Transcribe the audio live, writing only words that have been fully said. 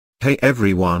Hey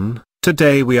everyone,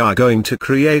 today we are going to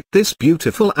create this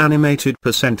beautiful animated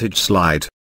percentage slide.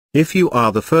 If you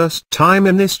are the first time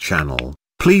in this channel,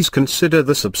 please consider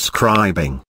the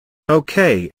subscribing.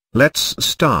 Okay, let's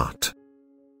start.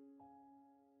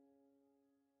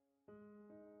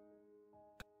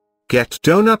 Get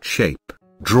donut shape.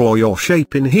 Draw your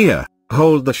shape in here,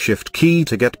 hold the shift key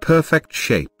to get perfect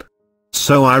shape.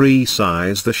 So I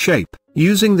resize the shape,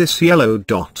 using this yellow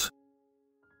dot.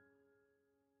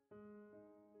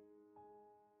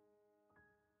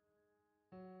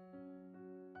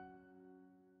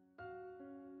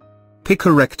 Pick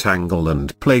a rectangle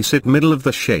and place it middle of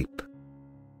the shape.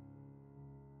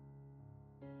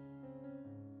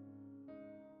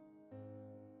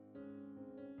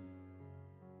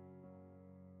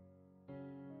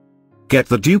 Get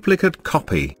the duplicate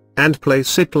copy, and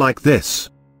place it like this.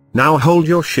 Now hold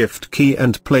your shift key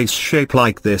and place shape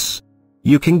like this.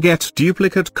 You can get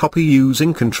duplicate copy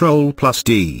using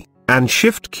Ctrl+D, and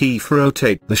shift key for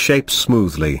rotate the shape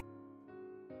smoothly.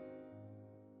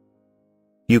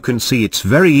 You can see it's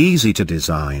very easy to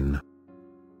design.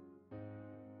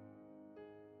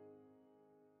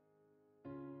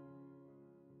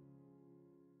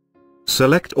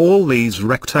 Select all these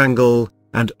rectangle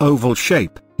and oval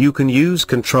shape. You can use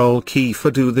Ctrl key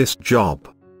for do this job.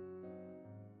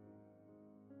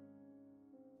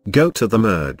 Go to the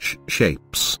merge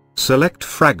shapes, select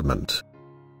fragment.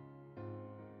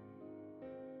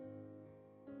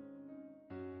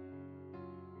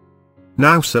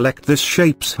 Now select this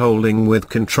shapes holding with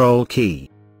Ctrl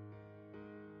key.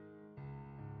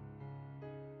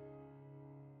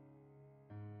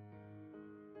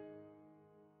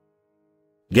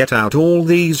 Get out all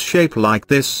these shape like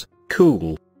this.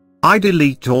 Cool. I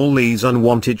delete all these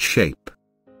unwanted shape.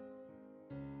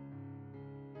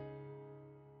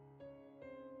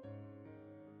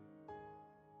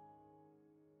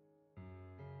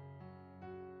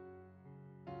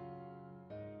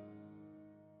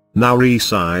 Now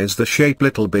resize the shape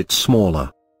little bit smaller.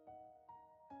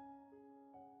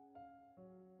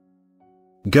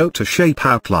 Go to shape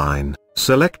outline,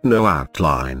 select no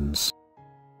outlines.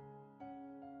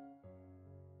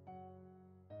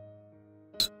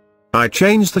 I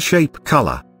change the shape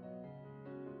color.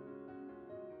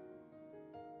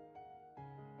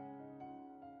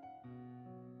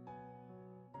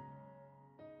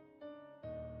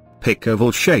 Pick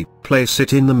oval shape, place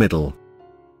it in the middle.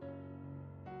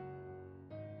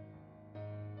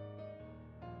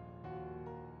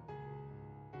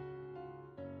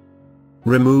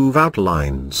 Remove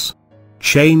outlines.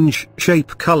 Change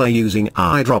shape color using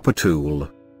eyedropper tool.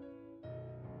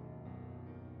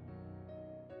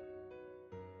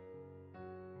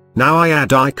 Now I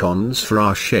add icons for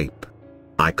our shape.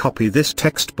 I copy this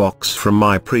text box from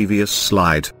my previous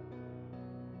slide.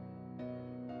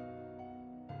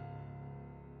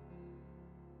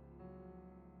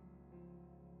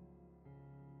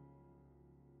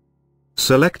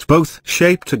 Select both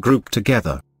shape to group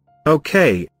together.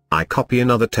 Okay, I copy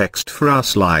another text for our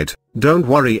slide. Don't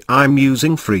worry, I'm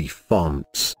using free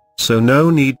fonts, so no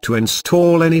need to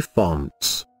install any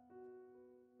fonts.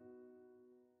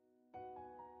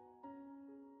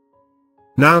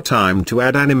 Now time to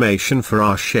add animation for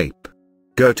our shape.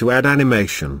 Go to add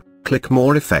animation, click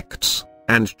more effects,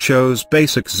 and choose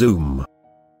basic zoom.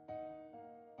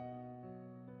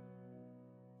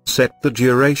 Set the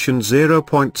duration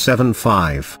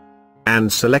 0.75.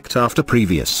 And select after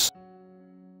previous.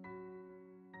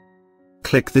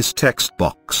 Click this text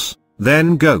box,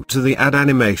 then go to the add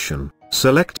animation,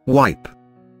 select wipe.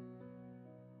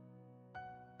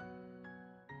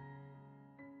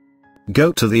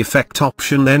 Go to the effect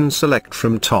option, then select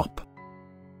from top.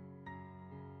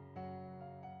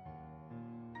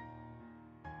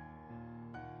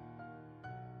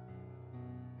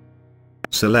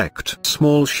 Select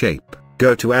small shape,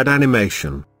 go to add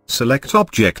animation, select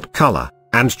object color,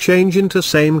 and change into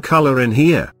same color in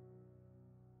here.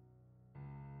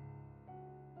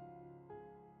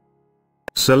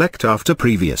 Select after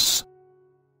previous.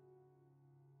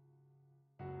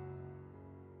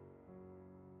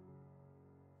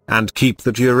 And keep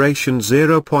the duration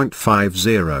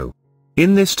 0.50.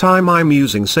 In this time I'm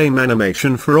using same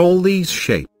animation for all these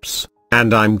shapes,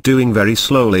 and I'm doing very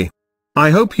slowly. I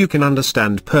hope you can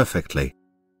understand perfectly.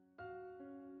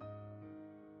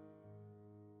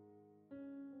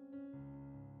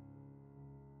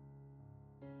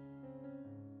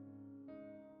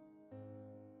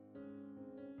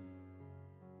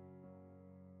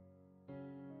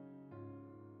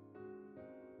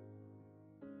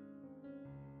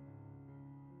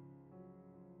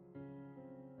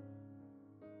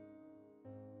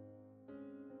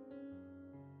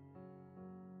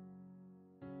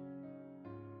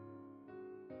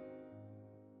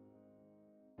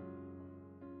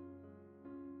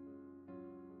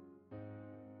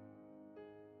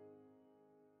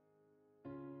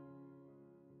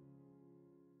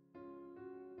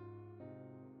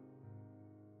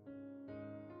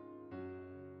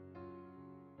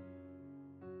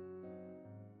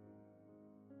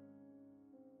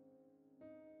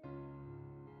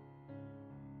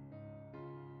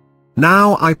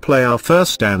 Now I play our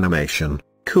first animation.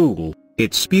 Cool,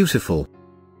 it's beautiful.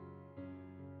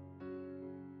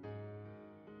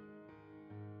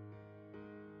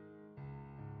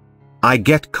 I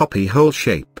get copy whole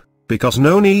shape, because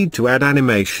no need to add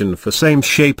animation for same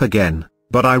shape again,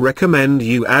 but I recommend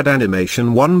you add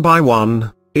animation one by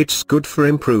one, it's good for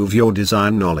improve your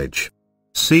design knowledge.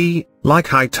 See,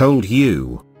 like I told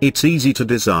you, it's easy to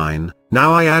design.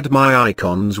 Now I add my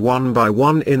icons one by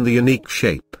one in the unique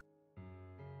shape.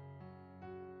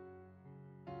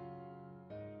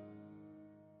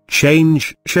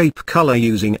 Change shape color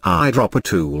using eyedropper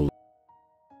tool.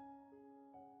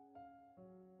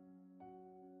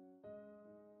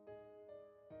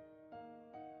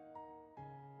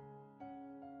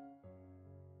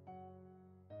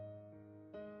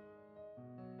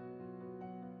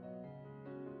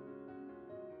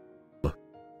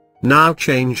 Now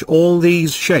change all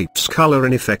these shapes color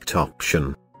in effect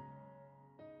option.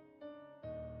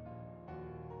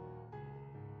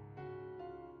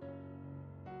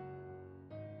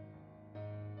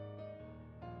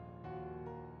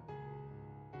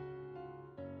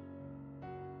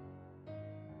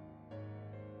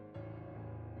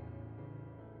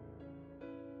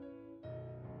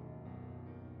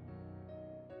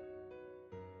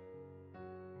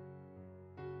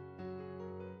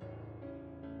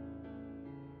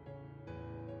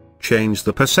 Change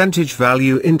the percentage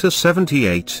value into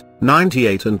 78,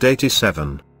 98 and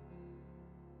 87.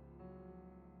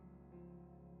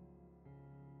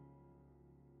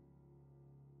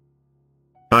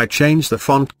 I change the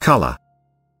font color.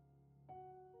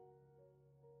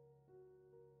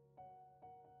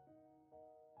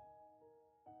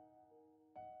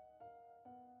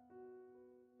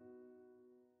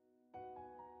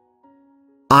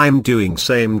 I'm doing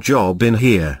same job in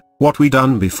here, what we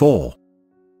done before.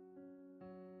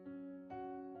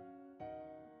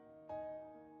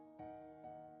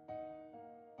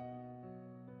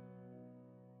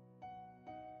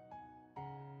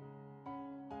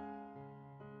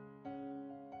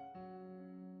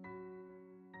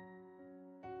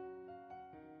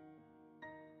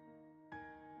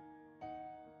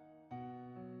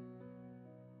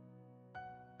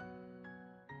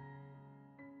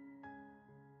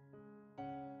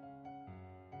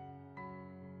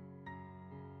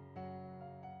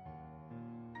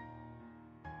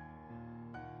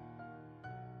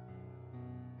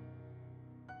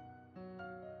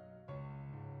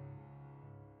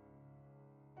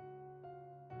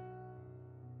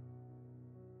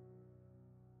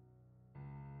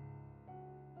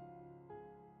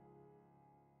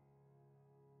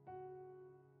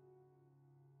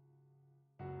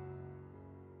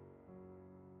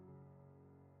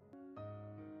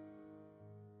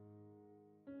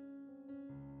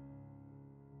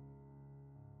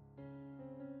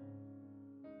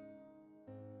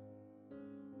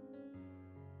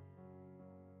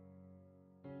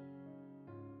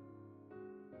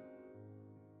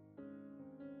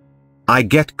 I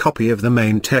get copy of the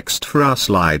main text for our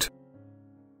slide.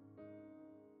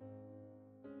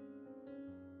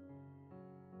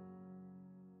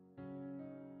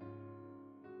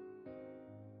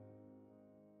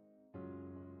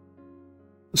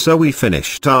 So we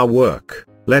finished our work.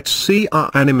 Let's see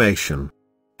our animation.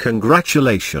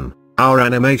 Congratulations, our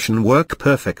animation worked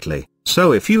perfectly.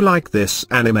 So if you like this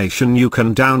animation you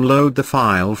can download the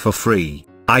file for free.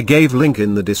 I gave link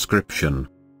in the description.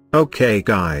 Okay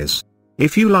guys.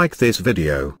 If you like this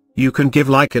video, you can give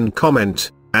like and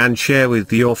comment, and share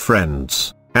with your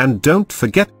friends, and don't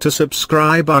forget to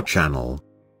subscribe our channel.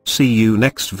 See you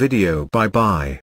next video, bye bye.